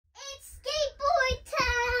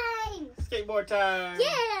Skateboard time!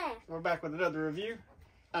 Yeah! We're back with another review.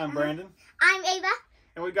 I'm Brandon. I'm Ava.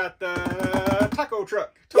 And we got the taco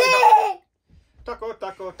truck. Yeah! Taco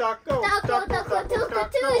Taco Tuesday!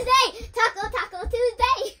 Taco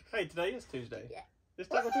Tuesday! Hey, today is Tuesday. Yeah. It's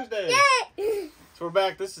Taco Tuesday. Yeah! So we're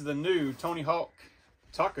back. This is the new Tony Hawk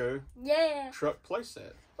taco Yeah! truck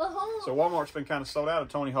playset. Woohoo! So Walmart's been kind of sold out of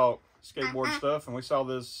Tony Hawk skateboard stuff, and we saw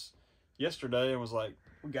this yesterday and was like,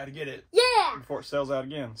 we got to get it Yeah! before it sells out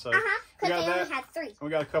again. So Because we they got only that. had 3. We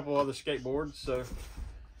got a couple other skateboards, so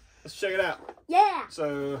let's check it out. Yeah!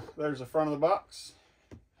 So there's the front of the box.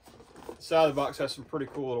 The side of the box has some pretty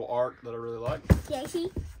cool little art that I really like. Can I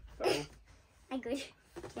see? So, I good.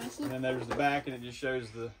 Can I see? and then there's the back, and it just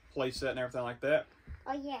shows the play set and everything like that.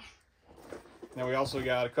 Oh, yeah. Then we also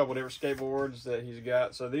got a couple different skateboards that he's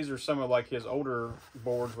got. So these are some of like his older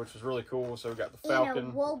boards, which is really cool. So we got the Falcon.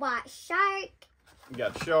 And a robot shark. We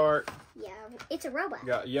got Shark. Yeah, it's a robot. We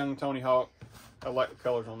got Young Tony Hawk. I like the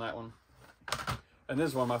colors on that one. And this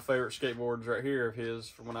is one of my favorite skateboards right here of his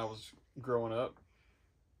from when I was growing up.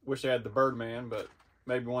 Wish they had the Birdman, but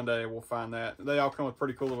maybe one day we'll find that. They all come with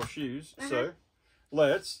pretty cool little shoes. So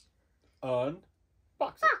let's unbox it.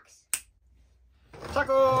 Box.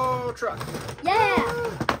 Taco truck. Yeah!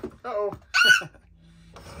 Uh-oh.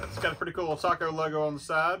 It's got a pretty cool little taco logo on the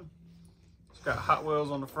side. It's got Hot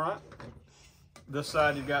Wheels on the front. This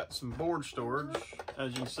side you've got some board storage.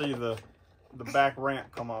 As you can see, the back ramp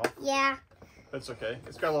come off. Yeah. That's okay.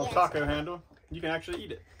 It's got a little taco handle. You can actually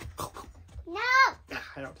eat it. No!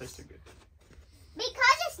 I don't taste too good. Because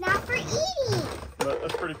it's not for eating. But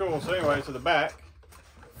that's pretty cool. So anyway, so the back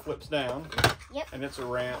flips down. Yep. And it's a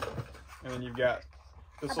ramp. And then you've got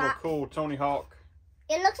this A little box. cool Tony Hawk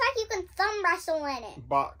It looks like you can thumb wrestle in it.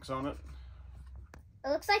 box on it. It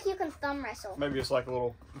looks like you can thumb wrestle. Maybe it's like a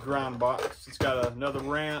little grind box. It's got another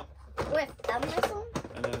ramp. With thumb wrestle?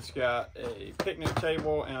 And then it's got a picnic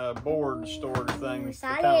table and a board storage thing that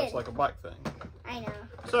solid. kind of looks like a bike thing. I know.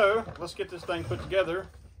 So let's get this thing put together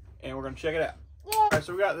and we're going to check it out. Yeah. All right,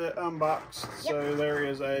 so we got the unboxed. So there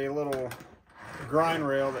is a little grind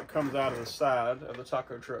rail that comes out of the side of the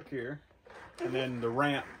taco truck here. And then the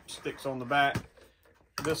ramp sticks on the back.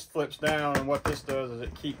 This flips down, and what this does is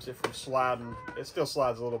it keeps it from sliding. It still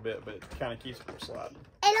slides a little bit, but it kind of keeps it from sliding.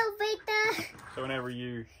 Elevator. So whenever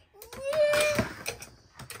you Yeah.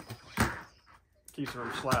 keeps it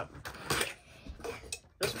from sliding.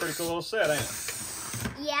 This is a pretty cool little set, ain't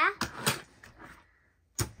it? Yeah.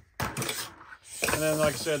 And then,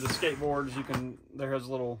 like I said, the skateboards, you can, there has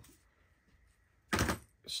a little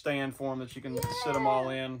stand for them that you can sit them all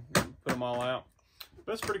in, put them all out.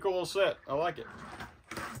 But it's a pretty cool little set. I like it.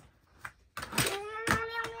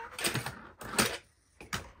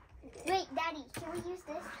 Wait, Daddy, can we use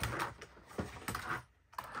this?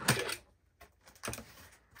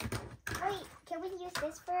 Wait, can we use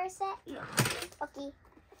this for a set? Yeah. Okay.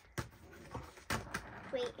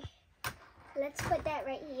 Wait. Let's put that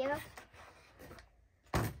right here.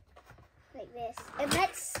 Like this. And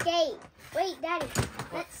let's skate. Wait, Daddy.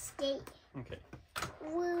 Let's skate. Okay.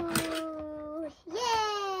 Woo!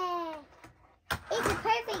 Yeah! It's a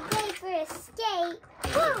perfect day for a skate.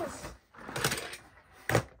 Woo!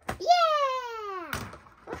 Yeah!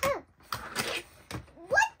 Woohoo!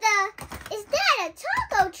 What the? Is that a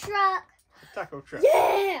taco truck? Taco truck.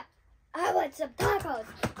 Yeah! I want some tacos.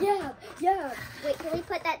 Yeah, yeah. Wait, can we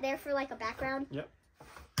put that there for like a background? Yep.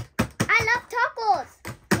 I love tacos.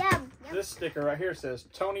 Yum, yum. This sticker right here says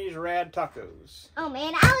Tony's Rad Tacos. Oh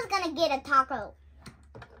man, I was gonna get a taco.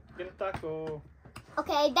 Get a taco.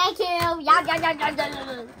 Okay, thank you. Yum, yum, yum, yum,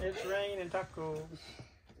 yum. It's raining tacos.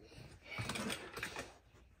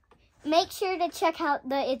 Make sure to check out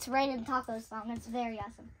the It's Raining Tacos song. It's very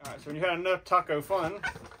awesome. All right, so when you had enough taco fun,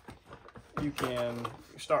 you can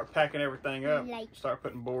start packing everything up. Like- Start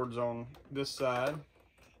putting boards on this side.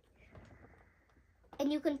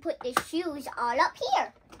 And you can put the shoes all up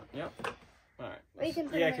here. Yep. All right. Or you can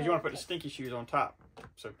put Yeah, them because you want to put the stinky shoes on top,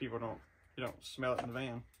 so people you don't smell it in the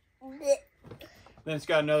van. Then it's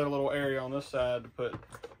got another little area on this side to put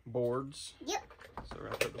boards. Yep. So we're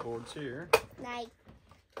gonna put the boards here. Like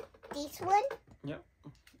this one. Yep.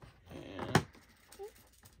 And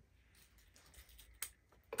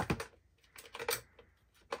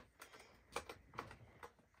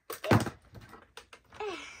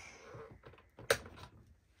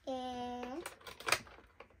And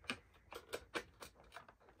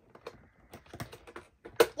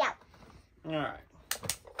yeah. all right.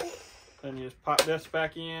 Then you just pop this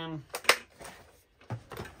back in. Then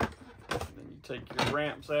you take your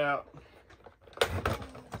ramps out.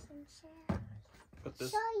 Put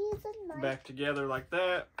this back together like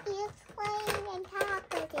that. It's raining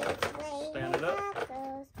tacos, it's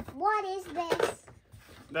this?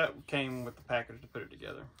 That came with the package to put it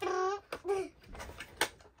together.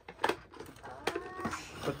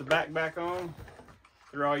 Put the back on.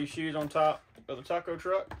 Throw all your shoes on top of the taco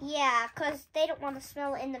truck. Yeah, because they don't want to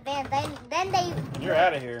smell it in the van. Then they... You're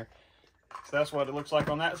out of here. So that's what it looks like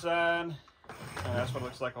on that side. And that's what it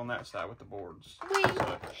looks like on that side with the boards.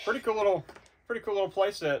 So, pretty cool little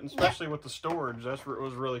play set, and especially with the storage. That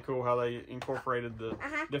was really cool how they incorporated the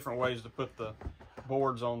different ways to put the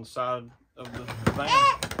boards on the side of the van.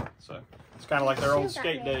 So it's kind of like their old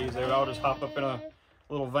skate days. They would all just hop up in a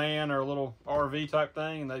little van or a little RV type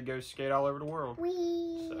thing, and they'd go skate all over the world. So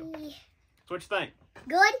what you think?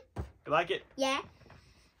 Good. You like it? Yeah.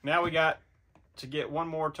 Now we got to get one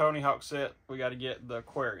more Tony Hawk set. We got to get the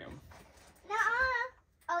aquarium.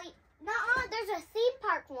 There's a theme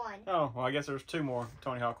park one. Oh, well, I guess there's 2 more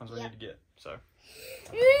Tony Hawk ones we need to get. So,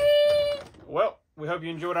 well, we hope you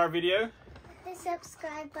enjoyed our video. Hit the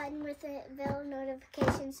subscribe button with the bell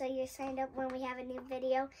notification so you're signed up when we have a new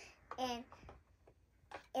video. And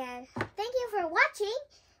thank you for watching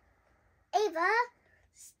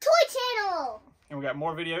Ava's Toy Channel. And we got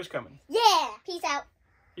more videos coming. Yeah. Peace out.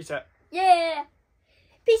 Peace out. Yeah.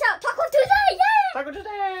 Peace out. Taco Tuesday. Yeah. Taco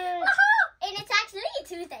Tuesday. And it's actually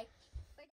Tuesday.